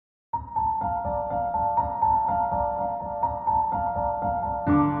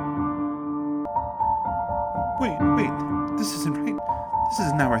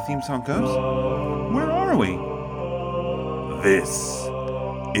now our theme song goes. Where are we? This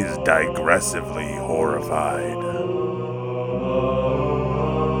is Digressively Horrified.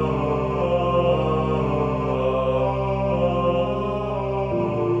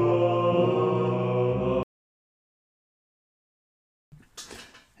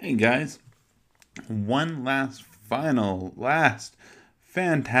 Hey guys, one last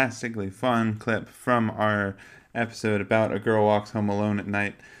fantastically fun clip from our episode about A Girl Walks Home Alone at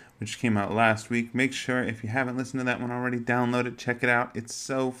Night, which came out last week. Make sure, if you haven't listened to that one already, download it, check it out. It's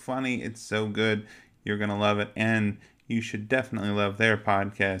so funny, it's so good. You're going to love it, and you should definitely love their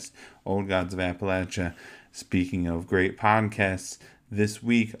podcast, Old Gods of Appalachia. Speaking of great podcasts, this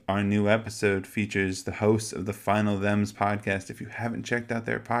week, our new episode features the hosts of the Final Thems podcast. If you haven't checked out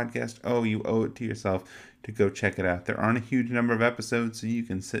their podcast, you owe it to yourself to go check it out. There aren't a huge number of episodes, so you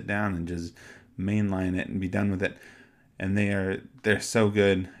can sit down and just mainline it and be done with it. And they're so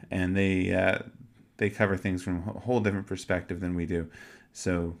good, and they cover things from a whole different perspective than we do.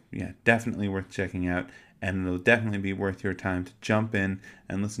 So yeah, definitely worth checking out, and it'll definitely be worth your time to jump in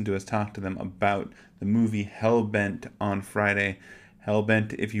and listen to us talk to them about the movie Hellbent on Friday.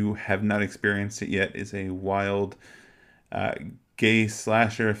 Hellbent, if you have not experienced it yet, is a wild gay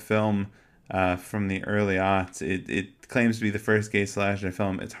slasher film from the early aughts. It claims to be the first gay slasher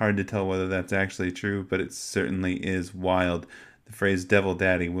film. It's hard to tell whether that's actually true, but it certainly is wild. The phrase devil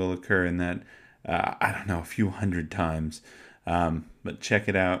daddy will occur in that, a few hundred times. But check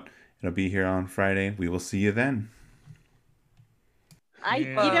it out. It'll be here on Friday. We will see you then.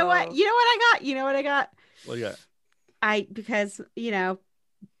 You know what I got? What do you got? Because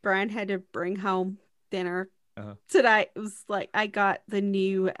Brian had to bring home dinner tonight. It was like I got the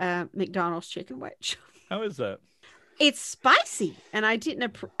new McDonald's chicken wedge. How is that? It's spicy, and I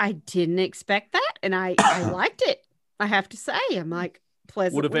didn't expect that, and I liked it. I have to say, I'm like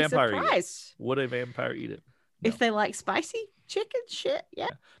pleasantly surprised. Would a vampire eat it? No. If they like spicy chicken shit, yeah.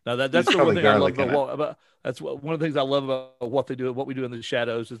 No, that's the one thing I love about that's one of the things I love about what we do in the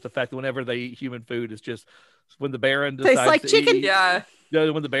shadows is the fact that whenever they eat human food, it's just when the Baron decides like to chicken. Eat,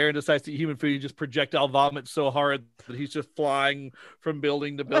 when the Baron decides to eat human food, he just projectile vomits so hard that he's just flying from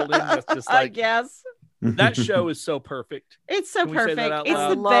building to building. That's just like yes. That show is so perfect. It's so perfect. It's I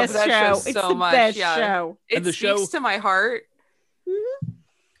the love best show. It's so the much. best Yeah. show. It speaks to my heart. Mm-hmm.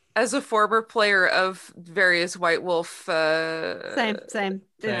 As a former player of various White Wolf, same. It's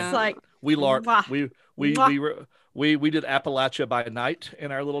like we LARP. Mwah. We did Appalachia by night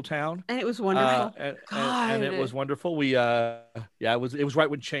in our little town, and it was wonderful. And it was wonderful. We it was right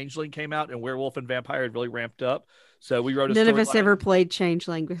when Changeling came out and Werewolf and Vampire had really ramped up. So we wrote a None of us ever played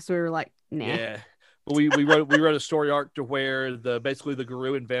Changeling because we were like, nah. Yeah. But we wrote a story arc to where basically the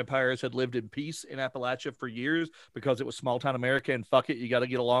Garou and vampires had lived in peace in Appalachia for years because it was small town America and fuck it, you got to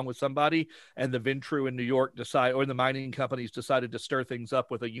get along with somebody. And the Ventru in New York or the mining companies decided to stir things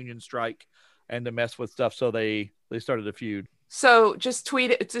up with a union strike and to mess with stuff. So they started a feud. So just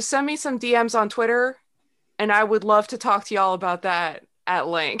send me some DMs on Twitter, and I would love to talk to y'all about that at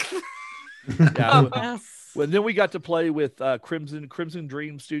length. Well, then we got to play with Crimson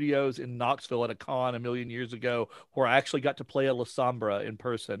Dream Studios in Knoxville at a con a million years ago, where I actually got to play a La Sombra in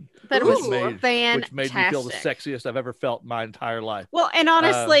person. That was fantastic. Which made me feel the sexiest I've ever felt in my entire life. Well, and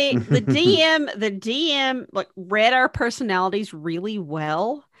honestly, the DM like read our personalities really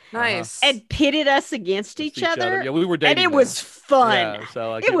well. Nice. And pitted us against each other. Yeah, we were dating. And it was fun. Yeah,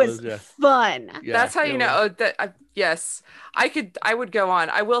 so it was fun. Yeah, that's how you know that. Yes, I would go on.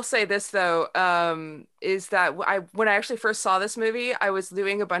 I will say this though, is that when I actually first saw this movie, I was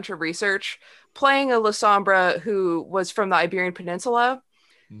doing a bunch of research, playing a La Sombra who was from the Iberian Peninsula.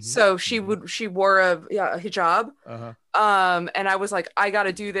 Mm-hmm. So she wore a hijab. And I was like, I got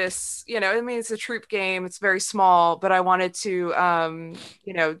to do this. It's a troop game. It's very small, but I wanted to,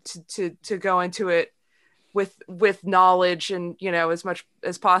 to go into it with knowledge and as much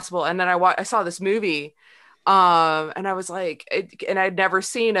as possible. And then I saw this movie. And I was like, and I'd never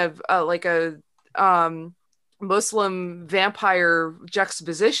seen a Muslim vampire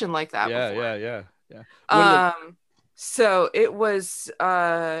juxtaposition like that before. Yeah. So it was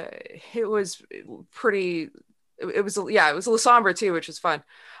pretty. It was La Sombra too, which was fun.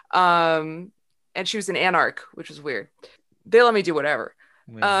 And she was an anarch, which was weird. They let me do whatever.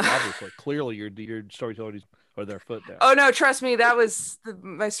 I mean, obviously, clearly your storytellers are their foot down. Oh no, trust me,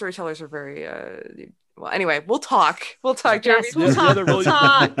 my storytellers are very. Well, anyway, we'll talk. Jeremy. Yes, we'll talk.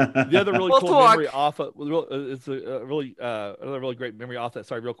 The other really cool memory off of it's another really great memory off that.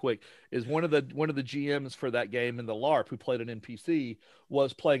 Sorry, real quick, is one of the GMs for that game in the LARP who played an NPC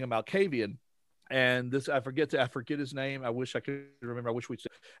was playing a Malkavian, and this I forget his name. I wish I could remember. I wish we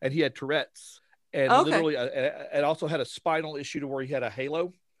said. And he had Tourette's, and Okay. literally, and also had a spinal issue to where he had a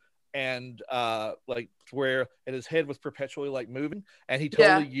halo, and like where and his head was perpetually like moving, and he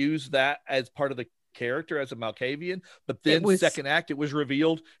totally used that as part of the character as a Malkavian. But then second act, it was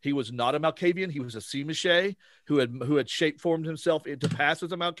revealed he was not a Malkavian. He was a Seamushay who had shape formed himself into pass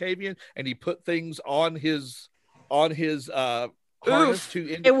as a Malkavian, and he put things on his harness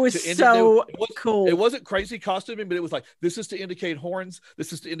it was so cool. It wasn't crazy costuming, but it was like, this is to indicate horns,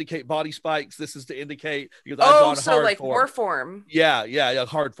 this is to indicate body spikes, this is to indicate so like war form. Yeah,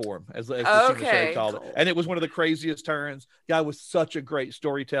 hard form as the Seamushay called it. And it was one of the craziest turns. Guy was such a great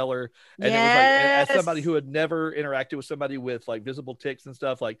storyteller, and it was like, as somebody who had never interacted with somebody with like visible tics and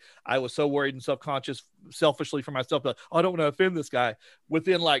stuff, like I was so worried and self-conscious selfishly for myself, like, I don't want to offend this guy.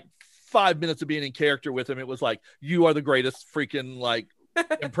 Within like 5 minutes of being in character with him, it was like, you are the greatest freaking like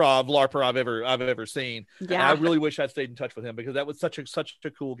improv LARPer I've ever seen. Yeah, and I really wish I'd stayed in touch with him, because that was such a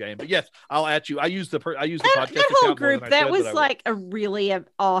cool game. But yes, I'll at you. I use the podcast. That whole group, that was like a really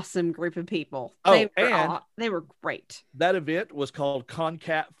awesome group of people. They were great. That event was called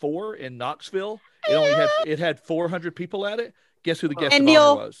ConCat 4 in Knoxville. It had 400 people at it. Guess who the guest of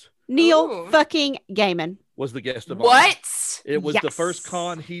honor was? Neil fucking Gaiman was the guest of honor. What? It was the first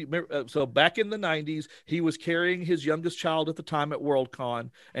con. So back in the 90s, he was carrying his youngest child at the time at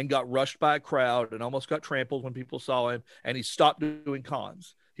Worldcon and got rushed by a crowd and almost got trampled when people saw him. And he stopped doing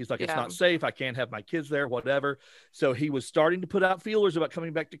cons. He's like, it's not safe. I can't have my kids there, whatever. So he was starting to put out feelers about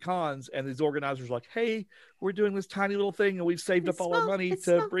coming back to cons. And these organizers were like, hey, we're doing this tiny little thing and we've saved up all our money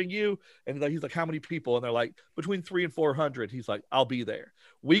to bring you. And he's like, how many people? And they're like, between 300 and 400. He's like, I'll be there.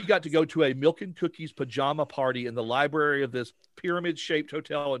 We got to go to a Milk and Cookies pajama party in the library of this pyramid-shaped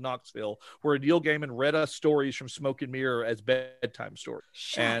hotel in Knoxville, where Neil Gaiman read us stories from Smoke and Mirror as bedtime stories.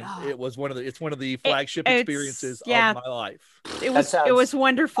 It was one of the flagship experiences of my life. It was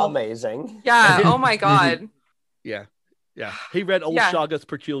wonderful. Amazing. Yeah. Oh my God. Yeah. He read Old Shaga's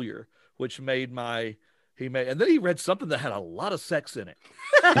Peculiar, which and then he read something that had a lot of sex in it.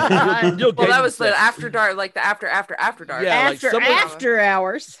 That was the after dark, like the after dark. Yeah, after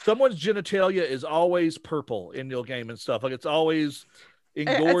hours. Someone's genitalia is always purple in Neil Gaiman stuff. Like it's always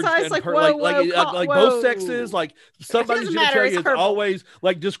engorged and like both sexes. Like somebody's genitalia is always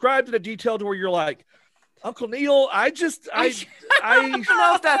like described in a detail to where you're like, Uncle Neil, I don't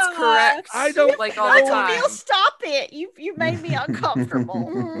know if that's correct. I don't like all the time. Neil, stop it! You made me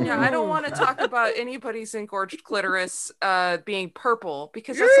uncomfortable. Yeah, I don't want to talk about anybody's engorged clitoris being purple,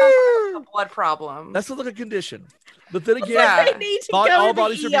 because that sounds like a blood problem. That's like a condition. But then again, they need to go all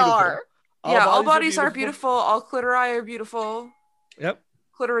bodies are beautiful. All bodies are beautiful. All clitori are beautiful. Yep.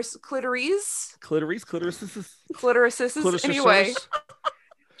 Clitorises. Clitorises. Anyway,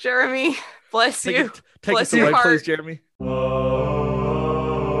 Jeremy, bless you. Take us away, please, Jeremy.